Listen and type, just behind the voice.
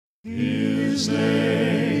His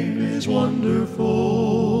name is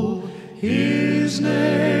wonderful. His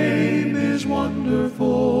name is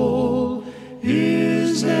wonderful.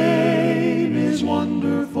 His name is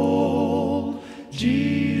wonderful.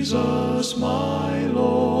 Jesus my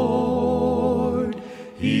Lord.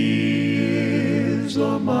 He is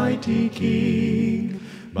the mighty King,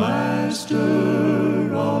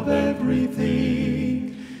 Master of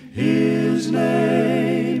everything. His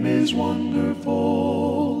name is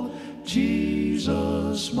wonderful.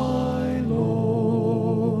 Jesus my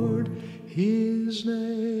Lord. His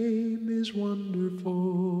name is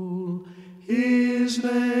wonderful. His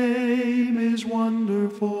name is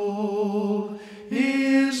wonderful.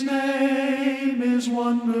 His name is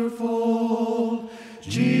wonderful.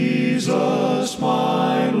 Jesus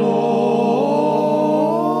my Lord.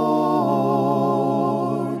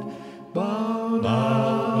 Bow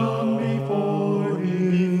down before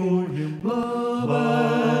him, love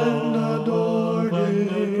and adore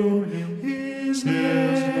him. His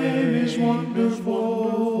name is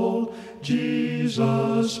wonderful.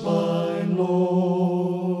 Jesus my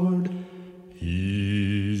Lord.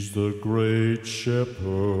 He's the great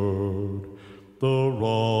shepherd, the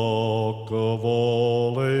rock of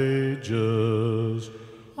all ages.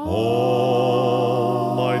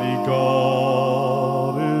 Almighty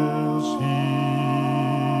God is he.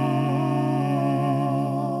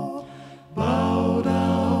 Bow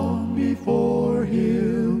down before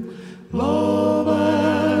him, love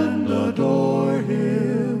and adore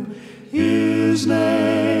him. His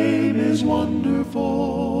name is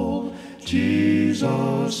wonderful.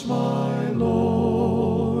 Jesus my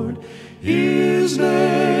Lord. His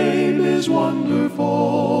name is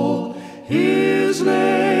wonderful. His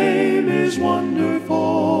name is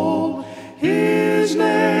wonderful. His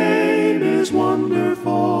name is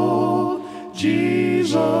wonderful.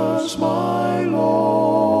 Jesus my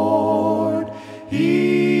Lord.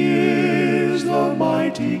 He is the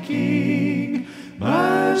mighty King,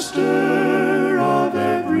 Master